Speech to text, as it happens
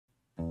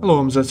Hello,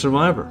 I'm Zach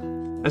Survivor.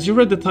 As you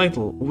read the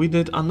title, we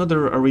did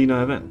another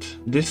arena event.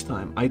 This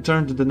time, I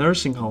turned the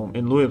nursing home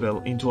in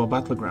Louisville into a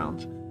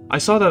battleground. I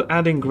saw that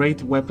adding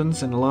great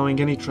weapons and allowing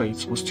any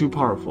traits was too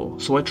powerful,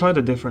 so I tried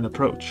a different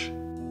approach.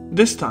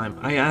 This time,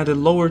 I added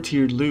lower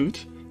tiered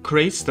loot,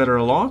 crates that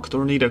are locked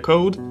or need a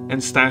code, and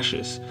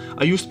stashes.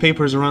 I used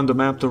papers around the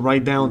map to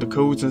write down the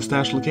codes and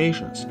stash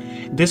locations.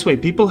 This way,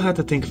 people had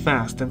to think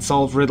fast and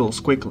solve riddles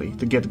quickly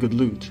to get good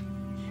loot.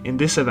 In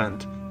this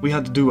event, we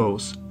had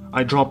duos.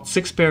 I dropped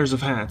 6 pairs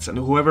of hats, and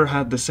whoever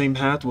had the same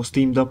hat was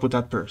teamed up with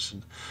that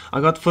person. I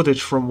got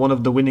footage from one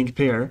of the winning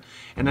pair,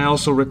 and I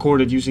also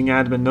recorded using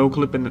admin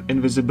noclip and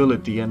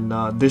invisibility, and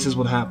this is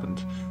what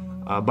happened.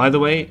 By the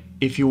way,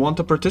 if you want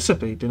to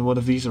participate in one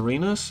of these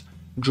arenas,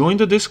 join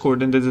the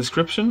Discord in the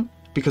description,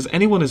 because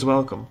anyone is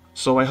welcome,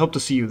 so I hope to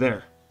see you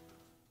there.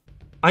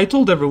 I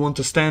told everyone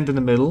to stand in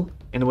the middle,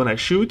 and when I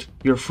shoot,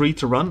 you're free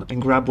to run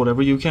and grab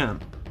whatever you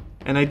can.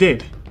 And I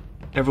did.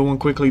 Everyone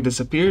quickly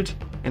disappeared,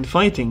 and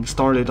fighting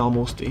started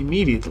almost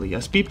immediately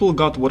as people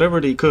got whatever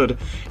they could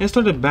and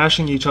started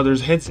bashing each other's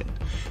heads in.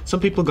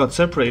 Some people got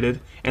separated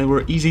and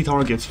were easy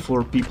targets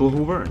for people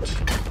who weren't.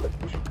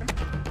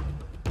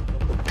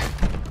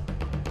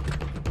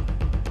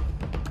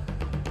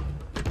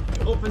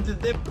 Open the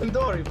damn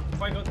door, you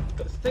fucking...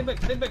 Stay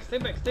back, stay back, stay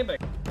back, stay back!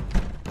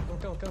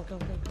 Come.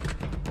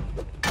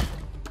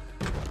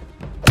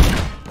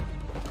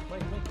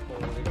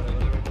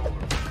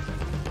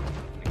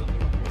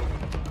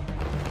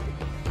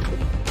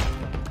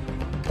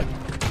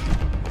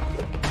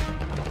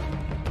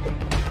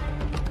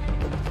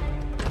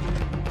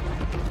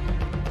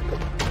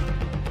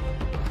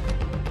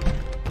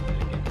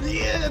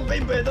 Yeah,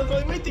 baby, that's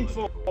what I'm waiting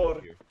for!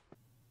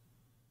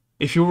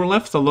 If you were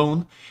left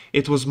alone,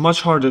 it was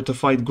much harder to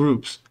fight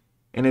groups,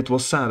 and it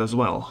was sad as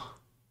well.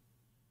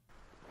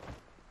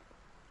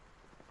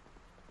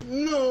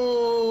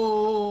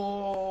 No!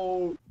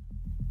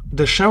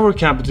 The shower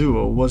cap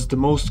duo was the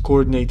most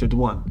coordinated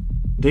one.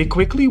 They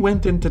quickly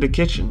went into the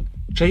kitchen,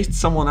 chased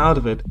someone out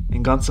of it,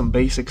 and got some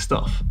basic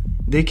stuff.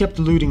 They kept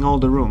looting all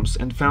the rooms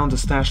and found a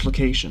stash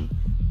location.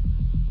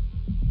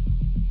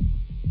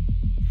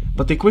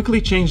 But they quickly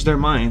changed their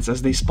minds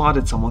as they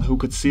spotted someone who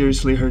could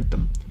seriously hurt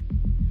them.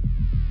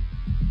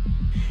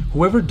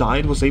 Whoever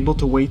died was able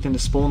to wait in the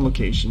spawn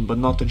location but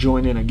not to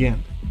join in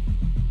again.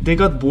 They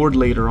got bored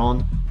later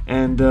on,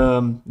 and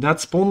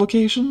that spawn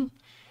location?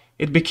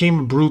 It became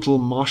a brutal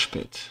mosh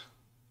pit.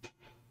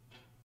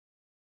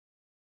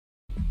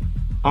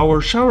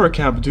 Our shower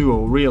cap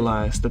duo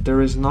realized that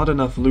there is not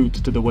enough loot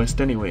to the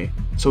west anyway,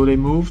 so they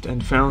moved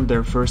and found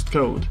their first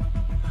code.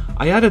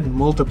 I added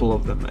multiple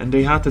of them and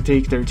they had to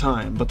take their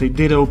time, but they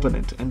did open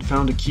it and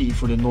found a key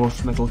for the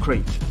north metal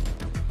crate.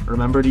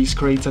 Remember these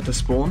crates at the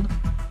spawn?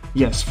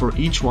 Yes, for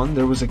each one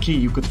there was a key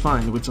you could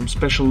find with some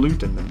special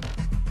loot in them.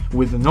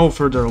 With no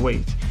further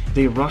wait,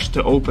 they rushed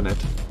to open it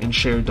and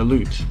shared the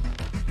loot.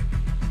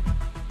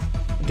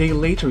 They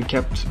later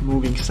kept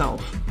moving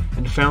south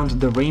and found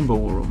the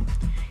rainbow room.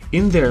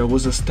 In there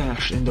was a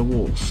stash in the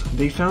walls.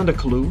 They found a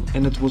clue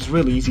and it was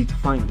really easy to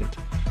find it.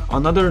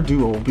 Another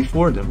duo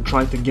before them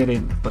tried to get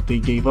in, but they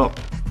gave up.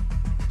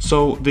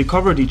 So they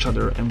covered each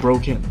other and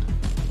broke in.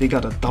 They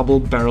got a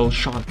double-barrel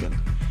shotgun.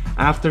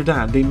 After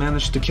that, they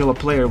managed to kill a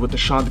player with the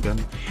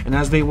shotgun, and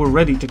as they were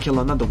ready to kill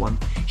another one,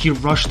 he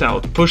rushed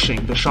out,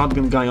 pushing the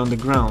shotgun guy on the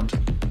ground.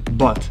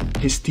 But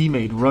his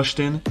teammate rushed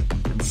in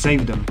and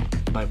saved him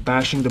by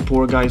bashing the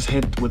poor guy's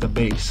head with a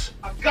base.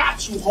 I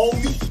got you,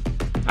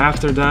 homie!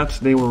 After that,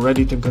 they were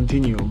ready to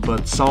continue,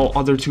 but saw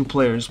other 2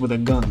 players with a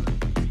gun.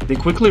 They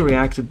quickly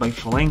reacted by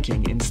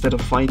flanking instead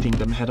of fighting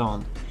them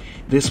head-on.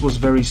 This was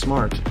very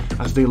smart,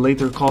 as they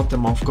later caught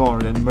them off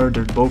guard and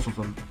murdered both of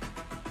them.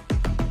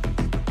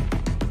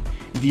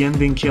 The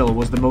ending kill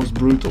was the most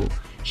brutal.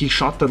 He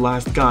shot the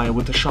last guy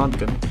with a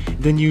shotgun,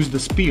 then used the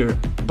spear,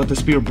 but the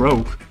spear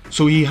broke,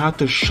 so he had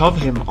to shove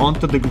him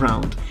onto the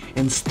ground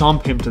and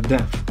stomp him to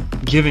death,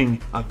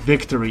 giving a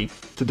victory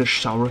to the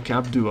shower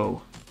cap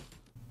duo.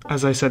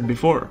 As I said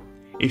before,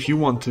 if you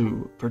want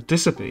to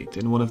participate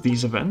in one of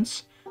these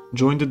events,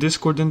 join the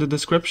Discord in the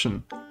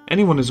description.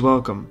 Anyone is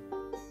welcome.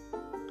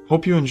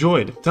 Hope you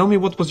enjoyed. Tell me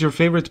what was your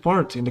favorite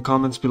part in the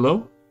comments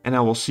below, and I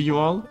will see you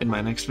all in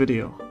my next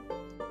video.